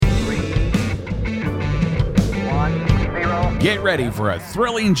Get ready for a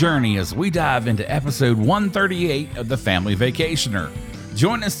thrilling journey as we dive into episode 138 of The Family Vacationer.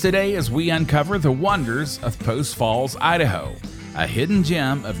 Join us today as we uncover the wonders of Post Falls, Idaho, a hidden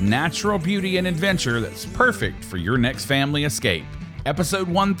gem of natural beauty and adventure that's perfect for your next family escape. Episode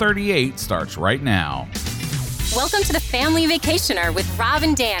 138 starts right now. Welcome to The Family Vacationer with Rob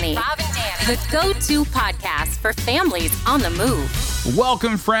and Danny. The go-to podcast for families on the move.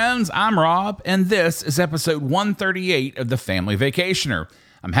 Welcome, friends. I'm Rob, and this is episode 138 of The Family Vacationer.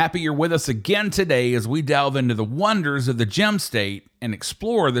 I'm happy you're with us again today as we delve into the wonders of the Gem State and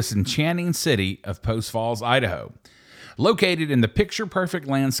explore this enchanting city of Post Falls, Idaho. Located in the picture-perfect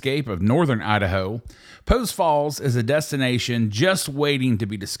landscape of northern Idaho, Post Falls is a destination just waiting to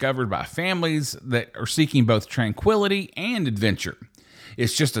be discovered by families that are seeking both tranquility and adventure.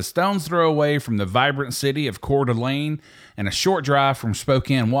 It's just a stone's throw away from the vibrant city of Coeur d'Alene and a short drive from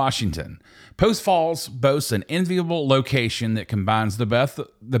Spokane, Washington. Post Falls boasts an enviable location that combines the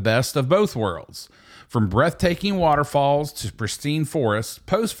best of both worlds. From breathtaking waterfalls to pristine forests,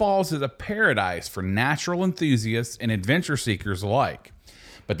 Post Falls is a paradise for natural enthusiasts and adventure seekers alike.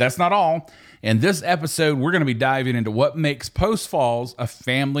 But that's not all. In this episode, we're going to be diving into what makes Post Falls a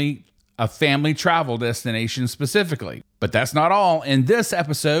family travel destination specifically. But that's not all. In this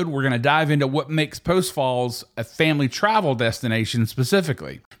episode, we're going to dive into what makes Post Falls a family travel destination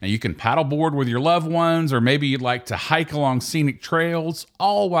specifically. Now, you can paddleboard with your loved ones, or maybe you'd like to hike along scenic trails,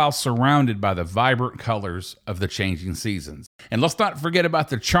 all while surrounded by the vibrant colors of the changing seasons. And let's not forget about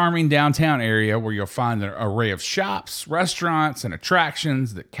the charming downtown area where you'll find an array of shops, restaurants, and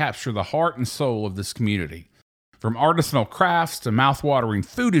attractions that capture the heart and soul of this community. From artisanal crafts to mouth-watering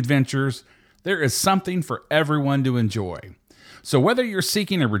food adventures, there is something for everyone to enjoy. So whether you're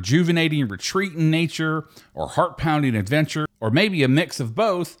seeking a rejuvenating retreat in nature or heart-pounding adventure, or maybe a mix of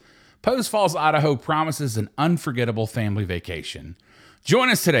both, Post Falls, Idaho promises an unforgettable family vacation. Join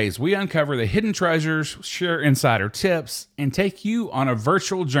us today as we uncover the hidden treasures, share insider tips, and take you on a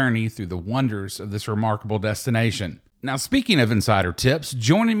virtual journey through the wonders of this remarkable destination. Now, speaking of insider tips,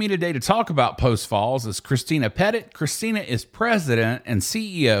 joining me today to talk about Post Falls is Christina Petit. Christina is president and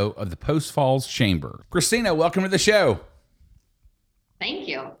CEO of the Post Falls Chamber. Christina, welcome to the show. Thank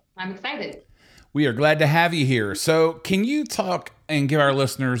you. I'm excited. We are glad to have you here. So can you talk and give our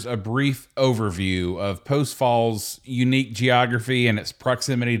listeners a brief overview of Post Falls' unique geography and its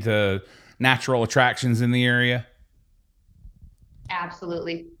proximity to natural attractions in the area?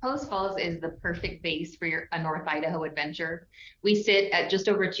 Absolutely. Post Falls is the perfect base for a North Idaho adventure. We sit at just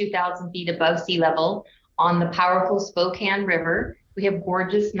over 2,000 feet above sea level on the powerful Spokane River. We have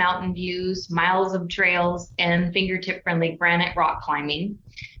gorgeous mountain views, miles of trails, and fingertip-friendly granite rock climbing.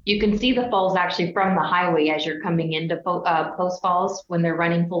 You can see the falls actually from the highway as you're coming into Post Falls when they're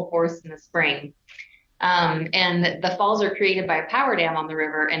running full force in the spring. And the falls are created by a power dam on the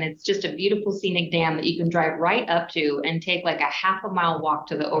river, and it's just a beautiful scenic dam that you can drive right up to and take like a half a mile walk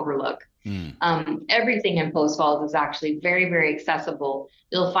to the overlook. Everything in Post Falls is actually very, very accessible.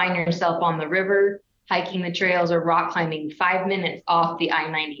 You'll find yourself on the river, hiking the trails or rock climbing 5 minutes off the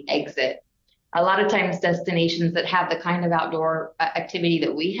I-90 exit. A lot of times destinations that have the kind of outdoor activity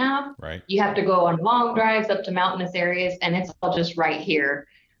that we have, right, you have to go on long drives up to mountainous areas, and it's all just right here.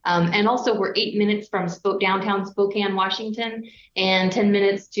 And also we're 8 minutes from downtown Spokane, Washington, and 10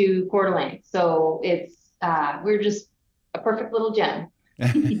 minutes to Coeur d'Alene. So it's we're just a perfect little gem.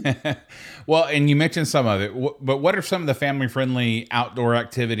 Well, and you mentioned some of it, but what are some of the family-friendly outdoor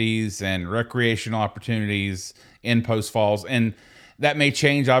activities and recreational opportunities in Post Falls? And that may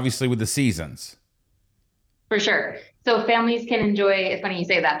change, obviously, with the seasons. For sure. So families can enjoy, it's funny you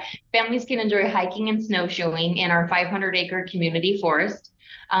say that, families can enjoy hiking and snowshoeing in our 500-acre community forest.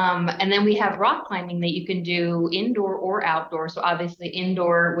 And then we have rock climbing that you can do indoor or outdoor. So obviously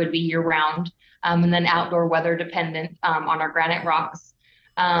indoor would be year round, and then outdoor weather dependent on our granite rocks.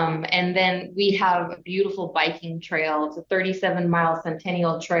 And then we have a beautiful biking trail. It's a 37-mile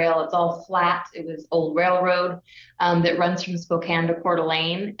Centennial Trail. It's all flat. It was old railroad that runs from Spokane to Coeur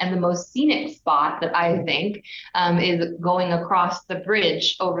d'Alene. And the most scenic spot that I think is going across the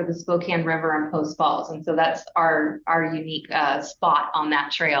bridge over the Spokane River in Post Falls. And so that's our unique spot on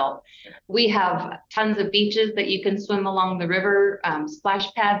that trail. We have tons of beaches that you can swim along the river,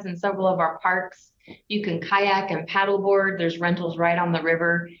 splash pads in several of our parks. You can kayak and paddleboard. There's rentals right on the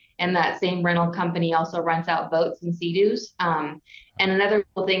river. And that same rental company also rents out boats and sea-doos. And another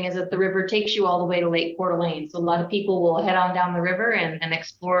cool thing is that the river takes you all the way to Lake Coeur d'Alene. So a lot of people will head on down the river and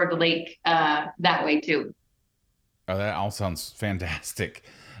explore the lake that way too. Oh, that all sounds fantastic.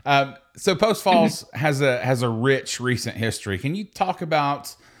 So Post Falls has a rich recent history. Can you talk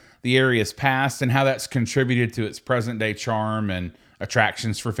about the area's past and how that's contributed to its present day charm and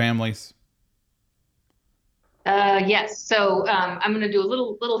attractions for families? Yes. So I'm going to do a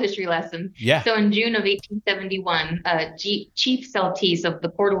little history lesson. Yeah. So in June of 1871, Chief Celtice of the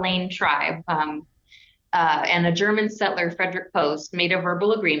Coeur d'Alene tribe and a German settler, Frederick Post, made a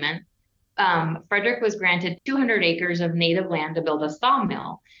verbal agreement. Frederick was granted 200 acres of native land to build a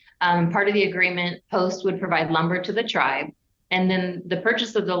sawmill. Part of the agreement, Post would provide lumber to the tribe. And then the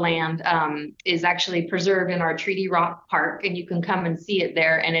purchase of the land is actually preserved in our Treaty Rock Park, and you can come and see it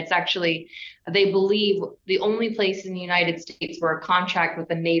there. And it's actually, they believe, the only place in the United States where a contract with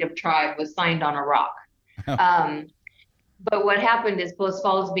a native tribe was signed on a rock. But what happened is Post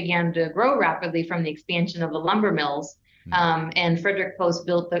Falls began to grow rapidly from the expansion of the lumber mills. And Frederick Post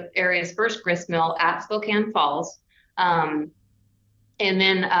built the area's first grist mill at Spokane Falls. And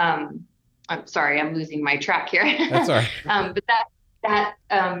then I'm sorry, I'm losing my track here. That's all right. But that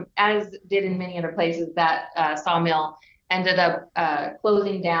as did in many other places, that sawmill ended up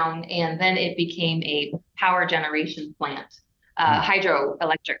closing down, and then it became a power generation plant,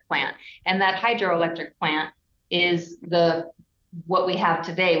 hydroelectric plant. And that hydroelectric plant is what we have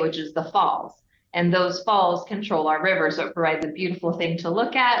today, which is the falls. And those falls control our river, so it provides a beautiful thing to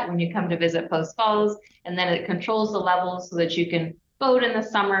look at when you come to visit Post Falls. And then it controls the levels so that you can boat in the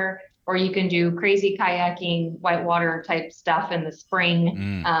summer, or you can do crazy kayaking, whitewater type stuff in the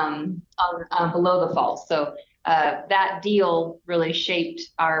spring below the falls. So that deal really shaped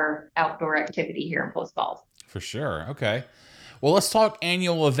our outdoor activity here in Post Falls. For sure. Okay. Well, let's talk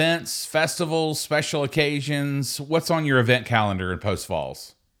annual events, festivals, special occasions. What's on your event calendar in Post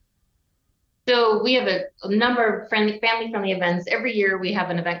Falls? So we have a number of family-friendly events. Every year we have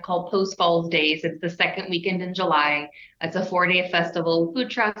an event called Post Falls Days. It's the second weekend in July. It's a 4-day festival,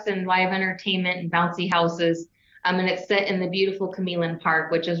 food trucks and live entertainment and bouncy houses. And it's set in the beautiful Camelin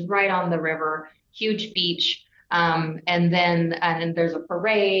Park, which is right on the river, huge beach. And there's a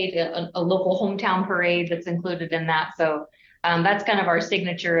parade, a local hometown parade that's included in that. So that's kind of our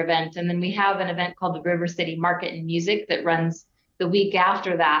signature event. And then we have an event called the River City Market and Music that runs the week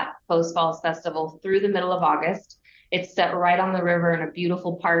after that Post Falls Festival through the middle of August. It's set right on the river in a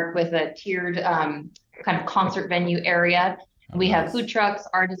beautiful park with a tiered kind of concert venue area. We have food trucks,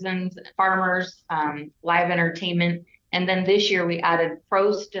 artisans, farmers, live entertainment. And then this year we added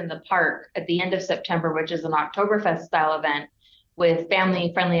Prost in the park at the end of September, which is an Oktoberfest style event with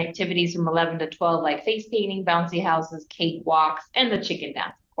family-friendly activities from 11 to 12, like face painting, bouncy houses, cake walks, and the chicken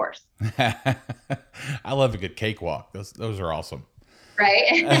dance, of course. I love a good cakewalk. Those are awesome. Right.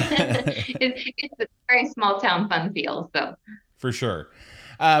 It's a very small town fun feel. So for sure.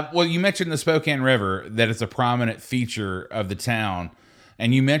 Well, you mentioned the Spokane River, that it's a prominent feature of the town,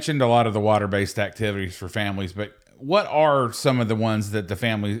 and you mentioned a lot of the water-based activities for families. But what are some of the ones that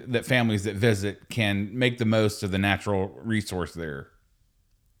families that visit can make the most of the natural resource there?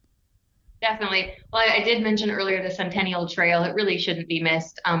 Definitely. Well, I did mention earlier the Centennial Trail. It really shouldn't be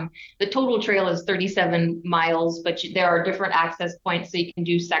missed. The total trail is 37 miles, but there are different access points, so you can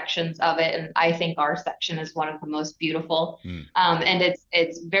do sections of it. And I think our section is one of the most beautiful. And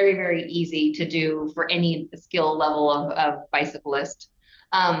it's very, very easy to do for any skill level of bicyclist.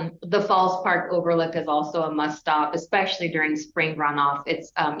 The Falls Park Overlook is also a must stop, especially during spring runoff.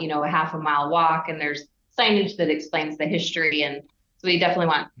 It's, a half a mile walk, and there's signage that explains the history, and so we definitely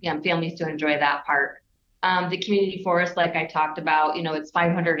want families to enjoy that part. The community forest, like I talked about, it's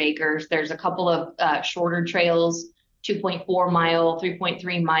 500 acres. There's a couple of shorter trails, 2.4 mile,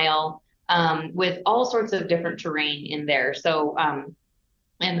 3.3 mile, with all sorts of different terrain in there. So,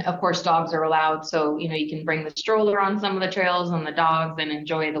 and of course, dogs are allowed. So, you can bring the stroller on some of the trails and the dogs and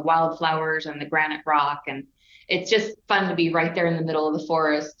enjoy the wildflowers and the granite rock. And it's just fun to be right there in the middle of the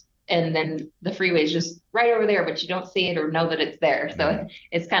forest. And then the freeway is just right over there, but you don't see it or know that it's there. So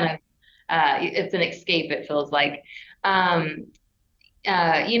it's kind of, it's an escape, it feels like. And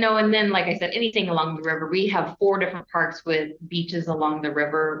then, like I said, anything along the river. We have 4 different parks with beaches along the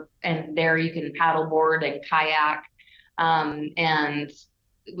river, and there you can paddleboard and kayak. And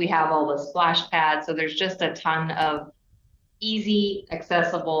we have all the splash pads. So there's just a ton of easy,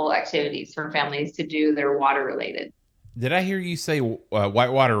 accessible activities for families to do that are water related. Did I hear you say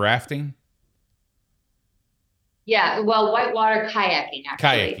whitewater rafting? Yeah, well, whitewater kayaking,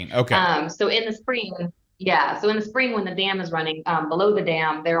 actually. Kayaking, okay. So in the spring, when the dam is running, below the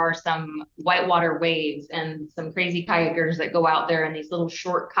dam, there are some whitewater waves and some crazy kayakers that go out there in these little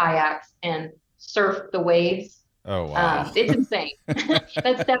short kayaks and surf the waves. Oh, wow. It's insane.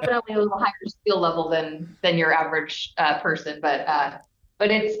 That's definitely a little higher skill level than your average person, but but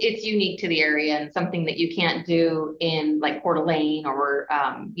it's unique to the area and something that you can't do in like Coeur d'Alene or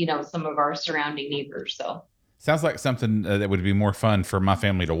some of our surrounding neighbors. So sounds like something that would be more fun for my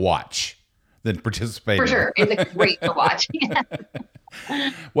family to watch than participate for in. sure, it's great to watch.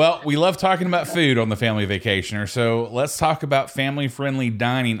 Well, we love talking about food on the Family Vacationer, so let's talk about family-friendly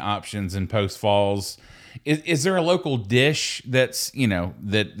dining options in Post Falls. Is there a local dish that's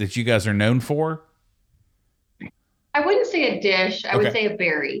that you guys are known for? I wouldn't say a dish. I would say a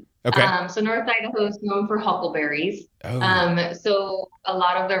berry. Okay. So North Idaho is known for huckleberries. Oh. So a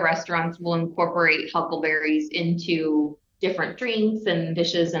lot of the restaurants will incorporate huckleberries into different drinks and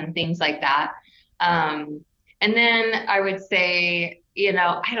dishes and things like that. And then I would say,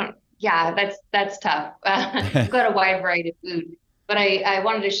 that's tough. We've got a wide variety of food, but I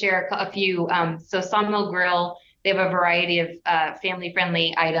wanted to share a few. So Sawmill Grill, they have a variety of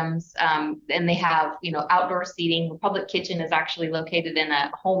family-friendly items, and they have, outdoor seating. Republic Kitchen is actually located in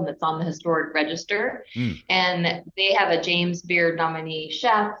a home that's on the historic register, and they have a James Beard nominee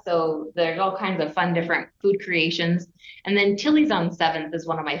chef. So there's all kinds of fun, different food creations. And then Tilly's on 7th is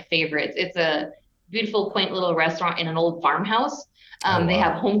one of my favorites. It's a beautiful, quaint little restaurant in an old farmhouse. They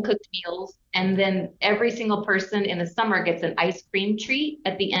have home-cooked meals, and then every single person in the summer gets an ice cream treat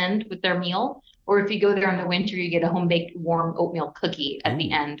at the end with their meal. Or if you go there in the winter, you get a home-baked warm oatmeal cookie at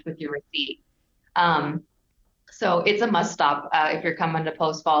the end with your receipt. So it's a must-stop if you're coming to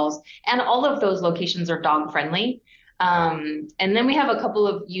Post Falls. And all of those locations are dog-friendly. And then we have a couple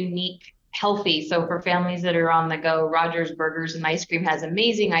of unique healthy. So for families that are on the go, Rogers Burgers and Ice Cream has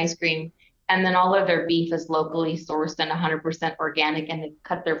amazing ice cream. And then all of their beef is locally sourced and 100% organic. And they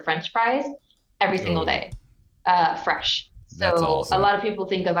cut their French fries every single day, fresh. So awesome. A lot of people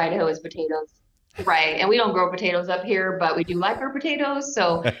think of Idaho as potatoes. Right. And we don't grow potatoes up here, but we do like our potatoes.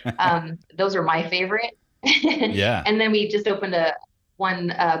 So those are my favorite. Yeah. And then we just opened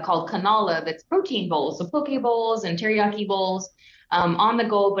one called Canola that's protein bowls. So poke bowls and teriyaki bowls on the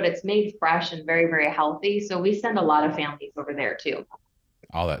go, but it's made fresh and very, very healthy. So we send a lot of families over there too.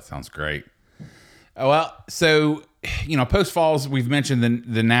 Oh, that sounds great. Well, so, Post Falls, we've mentioned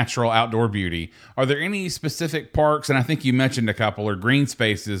the natural outdoor beauty. Are there any specific parks, and I think you mentioned a couple, or green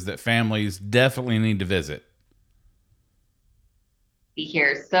spaces that families definitely need to visit?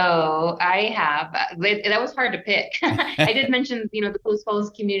 Here. So I have, that was hard to pick. I did mention, the Post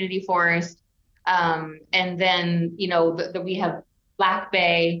Falls Community Forest. And then, we have Black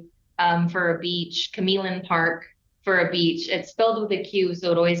Bay for a beach, Camelin Park for a beach. It's spelled with a Q,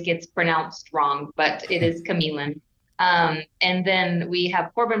 so it always gets pronounced wrong, but it is Camelin. And then we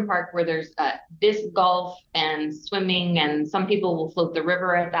have Corbin Park where there's disc golf and swimming, and some people will float the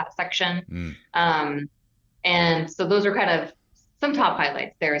river at that section. And so those are kind of some top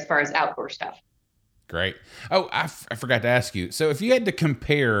highlights there as far as outdoor stuff. Great. Oh, I forgot to ask you. So if you had to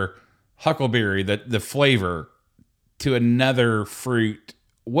compare huckleberry, the flavor, to another fruit,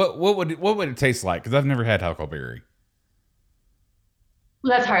 what would it taste like? Because I've never had huckleberry.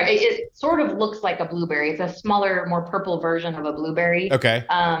 Well, that's hard. It sort of looks like a blueberry. It's a smaller, more purple version of a blueberry. Okay.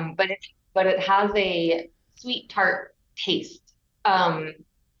 But it has a sweet tart taste. I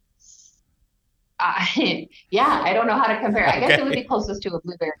don't know how to compare. I guess it would be closest to a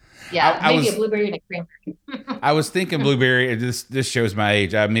blueberry. Yeah, maybe a blueberry and a cranberry. I was thinking blueberry. This shows my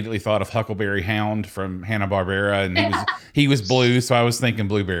age. I immediately thought of Huckleberry Hound from Hanna-Barbera, and he was blue, so I was thinking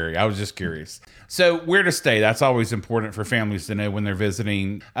blueberry. I was just curious. So where to stay? That's always important for families to know when they're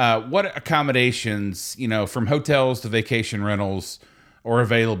visiting. What accommodations, from hotels to vacation rentals, are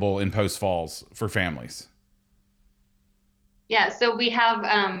available in Post Falls for families? Yeah, so we have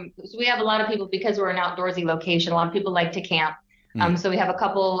a lot of people, because we're an outdoorsy location. A lot of people like to camp. So we have a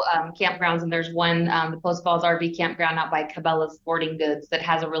couple campgrounds, and there's one, the Post Falls RV campground out by Cabela's Sporting Goods, that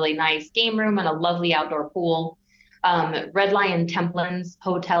has a really nice game room and a lovely outdoor pool. Red Lion Templin's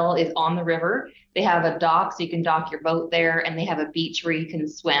Hotel is on the river. They have a dock, so you can dock your boat there, and they have a beach where you can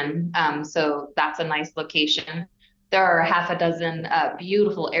swim. So that's a nice location. There are half a dozen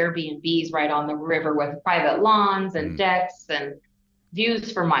beautiful Airbnbs right on the river with private lawns and decks and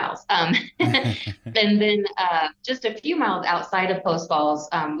views for miles. And then just a few miles outside of Post Falls,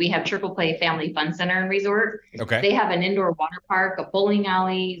 we have Triple Play Family Fun Center and Resort. Okay. They have an indoor water park, a bowling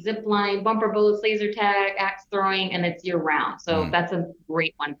alley, zip line, bumper boats, laser tag, axe throwing, and it's year round. So that's a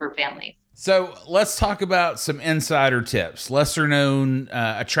great one for families. So let's talk about some insider tips, lesser known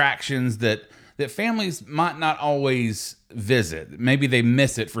attractions that families might not always visit. Maybe they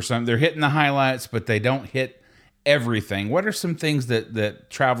miss it for some. They're hitting the highlights, but they don't hit everything. What are some things that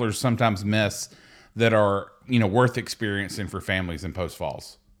travelers sometimes miss that are, worth experiencing for families in Post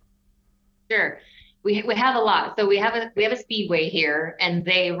Falls? Sure. We have a lot. So we have a speedway here, and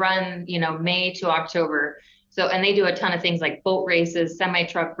they run, May to October. So, and they do a ton of things like boat races,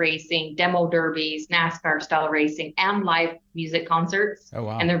 semi-truck racing, demo derbies, NASCAR style racing, and live music concerts. Oh,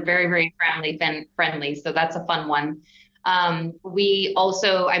 wow. And they're very, very friendly. So that's a fun one. We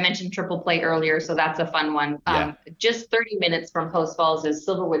also, I mentioned Triple Play earlier, so that's a fun one. Yeah. Just 30 minutes from Post Falls is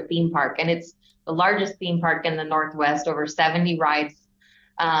Silverwood Theme Park, and it's the largest theme park in the Northwest, over 70 rides.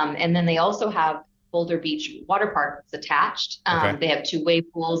 And then they also have Boulder Beach Water Park that's attached. Okay. They have 2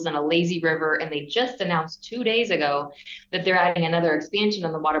 wave pools and a lazy river, and they just announced 2 days ago that they're adding another expansion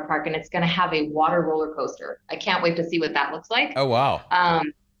in the water park, and it's going to have a water roller coaster. I can't wait to see what that looks like. Oh, wow.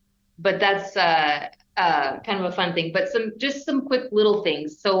 But that's kind of a fun thing. But some quick little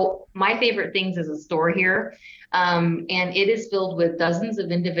things. So my favorite things is a store here, and it is filled with dozens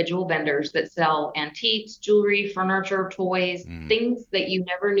of individual vendors that sell antiques, jewelry, furniture, toys, things that you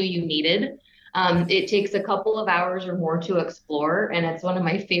never knew you needed. It takes a couple of hours or more to explore, and it's one of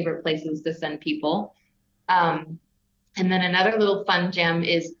my favorite places to send people. And then another little fun gem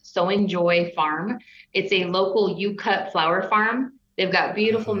is Sowing Joy Farm. It's a local you-cut flower farm. They've got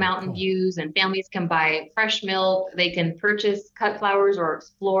beautiful mountain views, and families can buy fresh milk. They can purchase cut flowers or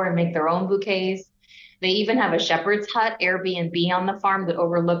explore and make their own bouquets. They even have a shepherd's hut Airbnb on the farm that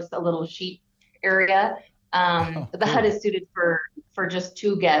overlooks a little sheep area. The hut is suited for just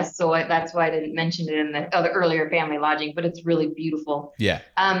 2 guests, so that's why I didn't mention it in the earlier family lodging, but it's really beautiful. Yeah.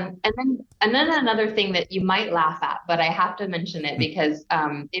 And then another thing that you might laugh at, but I have to mention it because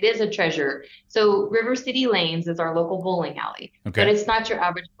it is a treasure. So River City Lanes is our local bowling alley, Okay. but it's not your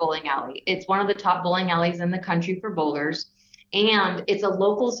average bowling alley. It's one of the top bowling alleys in the country for bowlers. And it's a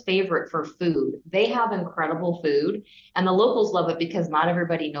local's favorite for food. They have incredible food, and the locals love it because not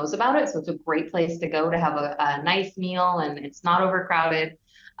everybody knows about it. So it's a great place to go to have a nice meal, and it's not overcrowded.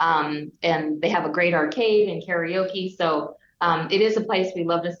 And they have a great arcade and karaoke. So it is a place we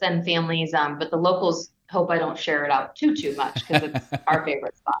love to send families, but the locals hope I don't share it out too much because it's our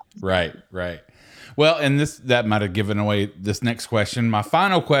favorite spot. Right. Well, and that might have given away this next question. My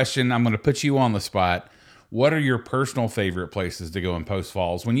final question, I'm going to put you on the spot. What are your personal favorite places to go in Post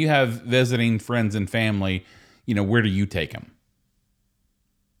Falls? When you have visiting friends and family, where do you take them?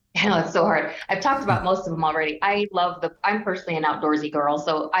 It's so hard. I've talked about most of them already. I'm personally an outdoorsy girl,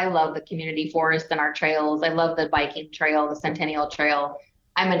 so I love the community forest and our trails. I love the biking trail, the Centennial Trail.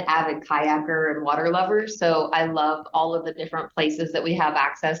 I'm an avid kayaker and water lover, so I love all of the different places that we have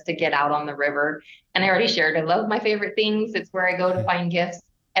access to get out on the river. And I already shared, I love my favorite things. It's where I go to find gifts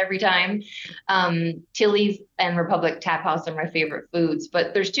every time. Tilly's and Republic Tap House are my favorite foods,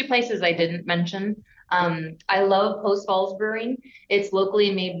 but there's 2 places I didn't mention. I love Post Falls Brewing. It's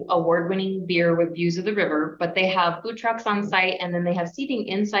locally made award-winning beer with views of the river, but they have food trucks on site, and then they have seating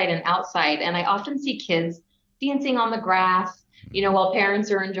inside and outside. And I often see kids dancing on the grass, while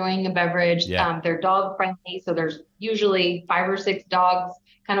parents are enjoying a beverage. Yeah. They're dog friendly, so there's usually 5 or 6 dogs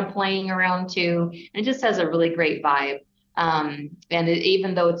kind of playing around too. And it just has a really great vibe.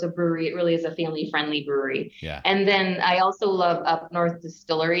 Even though it's a brewery, it really is a family-friendly brewery. Yeah. And then I also love Up North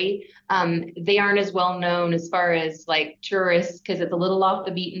Distillery. They aren't as well known as far as like tourists because it's a little off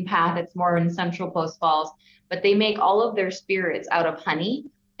the beaten path. It's more in Central Post Falls, but they make all of their spirits out of honey,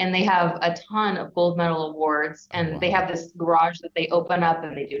 and they have a ton of gold medal awards. And They have this garage that they open up,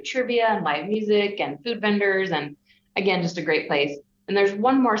 and they do trivia and live music and food vendors, and again, just a great place. And there's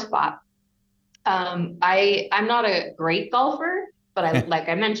one more spot. I'm not a great golfer, but like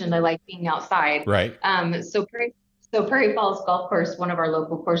I mentioned, I like being outside. Right. So Prairie Falls Golf Course, one of our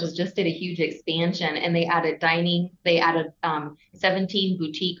local courses, just did a huge expansion, and they added dining. They added 17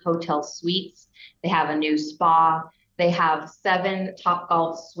 boutique hotel suites. They have a new spa. They have 7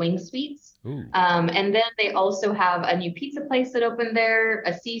 Topgolf swing suites. And then they also have a new pizza place that opened there,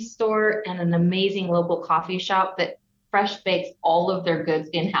 a C-store, and an amazing local coffee shop that fresh bakes all of their goods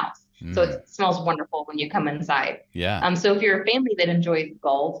in-house. So it smells wonderful when you come inside. Yeah. So if you're a family that enjoys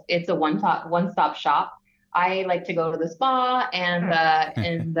golf, it's a one-stop shop. I like to go to the spa and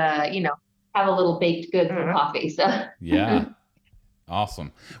have a little baked goods and coffee. So Yeah.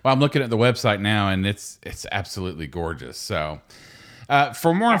 Awesome. Well, I'm looking at the website now, and it's absolutely gorgeous. So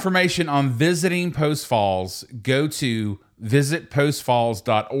for more information on visiting Post Falls, go to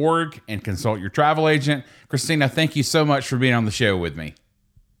visitpostfalls.org and consult your travel agent. Christina, thank you so much for being on the show with me.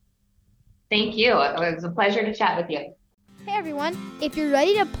 Thank you. It was a pleasure to chat with you. Hey everyone, if you're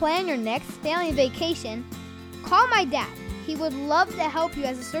ready to plan your next family vacation, call my dad. He would love to help you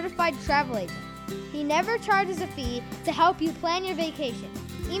as a certified travel agent. He never charges a fee to help you plan your vacation.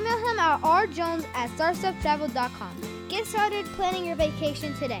 Email him at rjones@starstufftravel.com. Get started planning your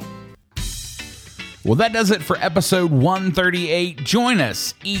vacation today. Well, that does it for episode 138. Join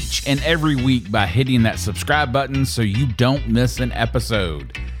us each and every week by hitting that subscribe button so you don't miss an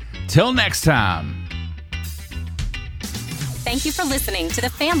episode. Till next time. Thank you for listening to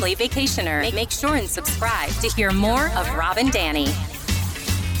The Family Vacationer. Make sure and subscribe to hear more of Rob and Danny.